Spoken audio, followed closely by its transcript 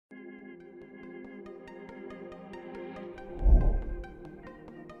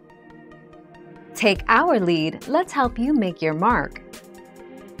Take our lead, let's help you make your mark.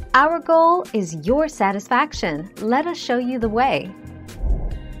 Our goal is your satisfaction. Let us show you the way.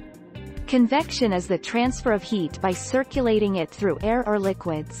 Convection is the transfer of heat by circulating it through air or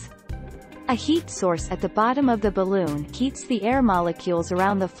liquids. A heat source at the bottom of the balloon heats the air molecules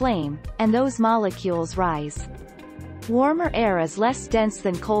around the flame, and those molecules rise. Warmer air is less dense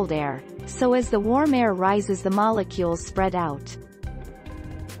than cold air, so as the warm air rises, the molecules spread out.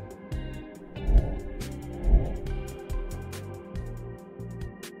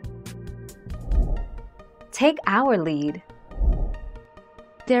 Take our lead.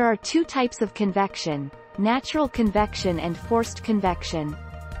 There are two types of convection: natural convection and forced convection.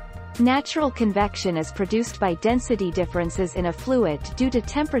 Natural convection is produced by density differences in a fluid due to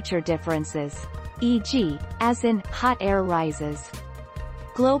temperature differences, e.g., as in, hot air rises.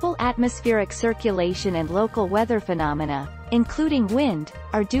 Global atmospheric circulation and local weather phenomena, including wind,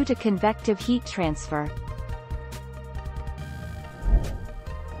 are due to convective heat transfer.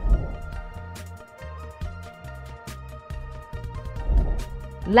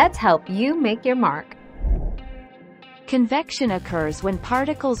 Let's help you make your mark. Convection occurs when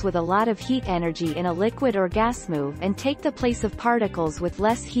particles with a lot of heat energy in a liquid or gas move and take the place of particles with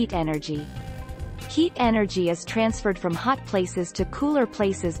less heat energy. Heat energy is transferred from hot places to cooler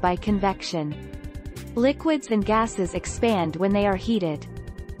places by convection. Liquids and gases expand when they are heated.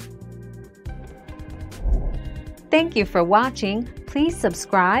 Thank you for watching. Please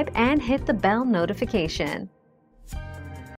subscribe and hit the bell notification.